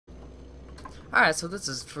Alright, so this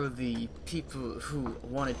is for the people who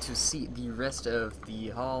wanted to see the rest of the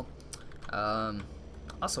haul.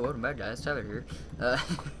 Also, welcome back, guys. Tyler here.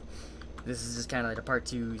 This is just kind of like a part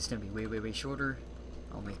 2. It's going to be way shorter.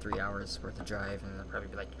 Only 3 hours worth of drive, and it'll probably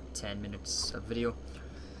be like 10 minutes of video.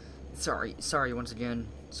 Sorry once again.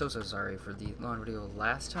 So sorry for the long video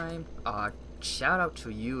last time. Shout out to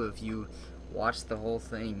you if you watched the whole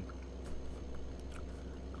thing.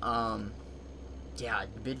 Yeah,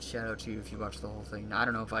 big shout out to you if you watched the whole thing. I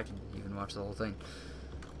don't know if I can even watch the whole thing.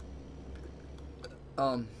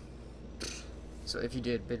 So if you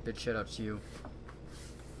did, big shout out to you.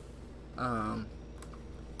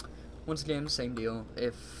 Once again, same deal.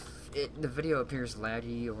 If the video appears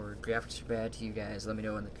laggy or graphics are bad to you guys, let me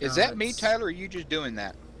know in the comments. Is that me, Tyler, or are you just doing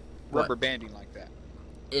that? What? Rubber banding like that?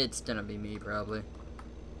 It's gonna be me, probably.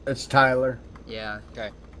 It's Tyler. Yeah.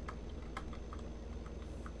 Okay.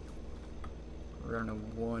 We're on a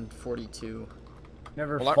 142.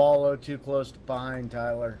 Never follow too close to behind,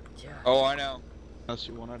 Tyler. Yeah. Oh, I know. Unless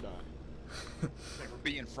you want to die. Never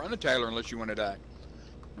be in front of Tyler unless you want to die.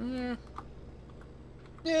 Yeah.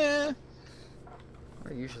 Yeah.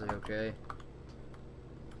 We're usually okay.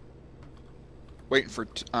 Waiting for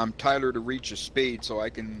Tyler to reach a speed so I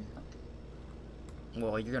can...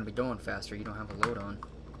 Well, you're gonna be going faster. You don't have a load on.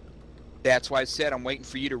 That's why I said I'm waiting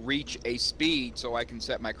for you to reach a speed so I can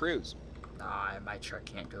set my cruise. Nah, my truck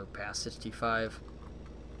can't go past 65.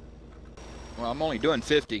 Well, I'm only doing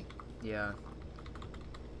 50. Yeah.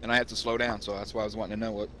 And I have to slow down, so that's why I was wanting to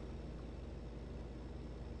know what...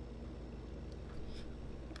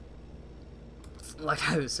 Like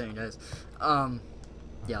I was saying, guys,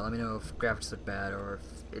 yeah, let me know if graphics look bad or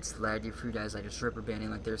if it's laggy for you guys, like just rubber banding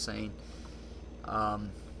like they're saying,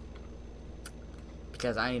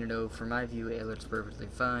 because I need to know, for my view, it looks perfectly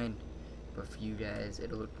fine, but for you guys,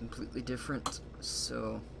 it'll look completely different,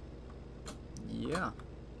 so, yeah.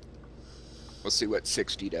 We'll see what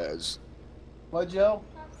 60 does. What, Joe?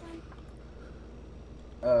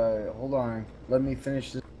 Hold on. Let me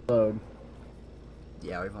finish this load.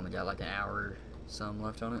 Yeah, we've only got like an hour some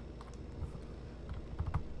left on it.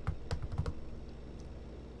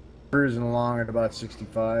 Cruising along at about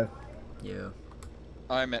 65. Yeah.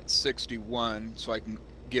 I'm at 61, so I can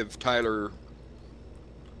give Tyler...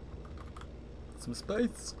 Some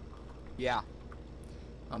space. Yeah.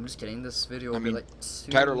 I'm just kidding, this video will I mean, be like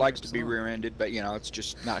 2 Tyler likes to minutes be long. rear-ended, but, you know, it's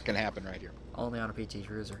just not going to happen right here. Only on a PT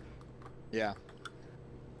Cruiser. Yeah.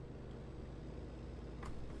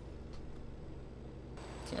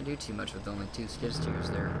 Can't do too much with only 2 skid steers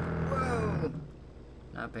there. Whoa!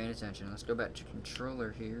 Not paying attention. Let's go back to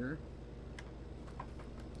controller here.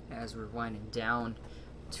 As we're winding down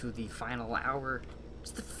to the final hour.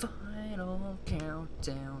 It's the final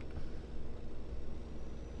countdown.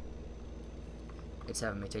 It's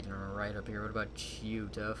having me taking a right up here. What about you,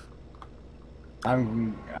 Duff?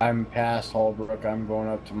 I'm past Holbrook. I'm going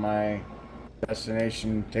up to my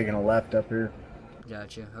destination, taking a left up here.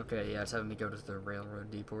 Gotcha. Okay, yeah, it's having me go to the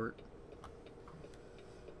railroad depot.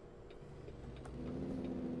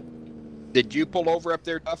 Did you pull over up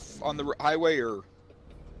there, Duff, on the highway, or...?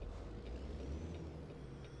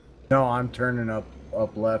 No, I'm turning up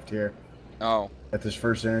left here. Oh. At this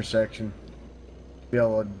first intersection. Be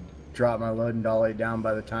able to drop my load and dolly down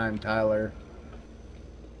by the time Tyler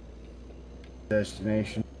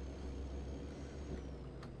destination.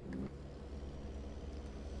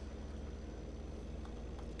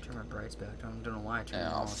 Turn my brights back on. I don't know why I turned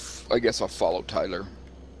them Yeah, off. I guess I'll follow Tyler.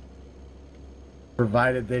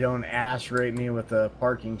 Provided they don't ass rape me with a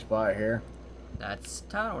parking spot here. That's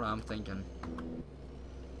kind of what I'm thinking.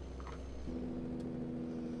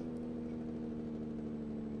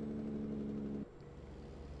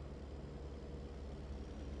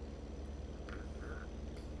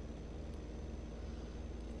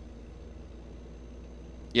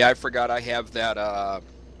 Yeah, I forgot I have that,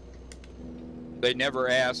 they never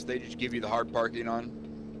ask, they just give you the hard parking on.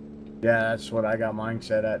 Yeah, that's what I got mine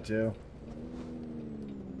set at too.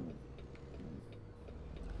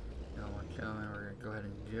 No one coming. We're gonna go ahead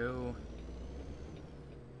and go.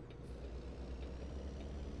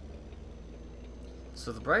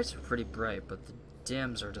 So the brights are pretty bright, but the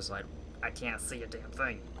dims are just like, I can't see a damn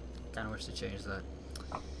thing. Kinda wish to change that.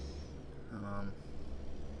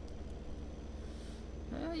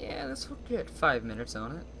 Yeah, this will get 5 minutes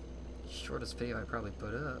on it. Shortest video I probably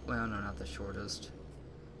put up. Well, no, not the shortest.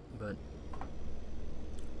 But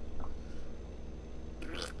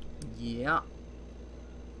yeah.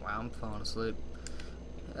 Wow, I'm falling asleep.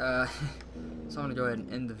 So I'm gonna go ahead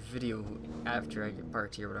and end the video after I get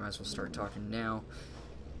parked here, but I might as well start talking now.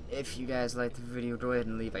 if you guys like the video, go ahead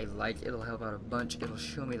and leave a like. It'll help out a bunch. It'll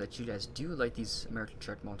show me that you guys do like these American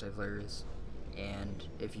Truck multiplayers. And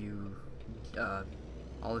if you,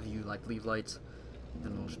 all of you like leave lights,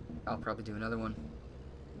 then I'll probably do another one.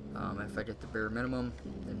 If I get the bare minimum,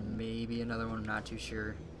 then maybe another one. I'm not too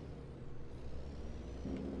sure.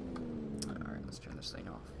 Alright, let's turn this thing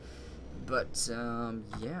off. But,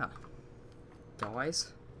 yeah.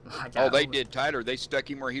 Guys. Oh, they did Tyler. They stuck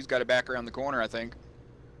him where he's got it back around the corner, I think.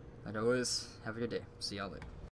 Like always, have a good day. See y'all later.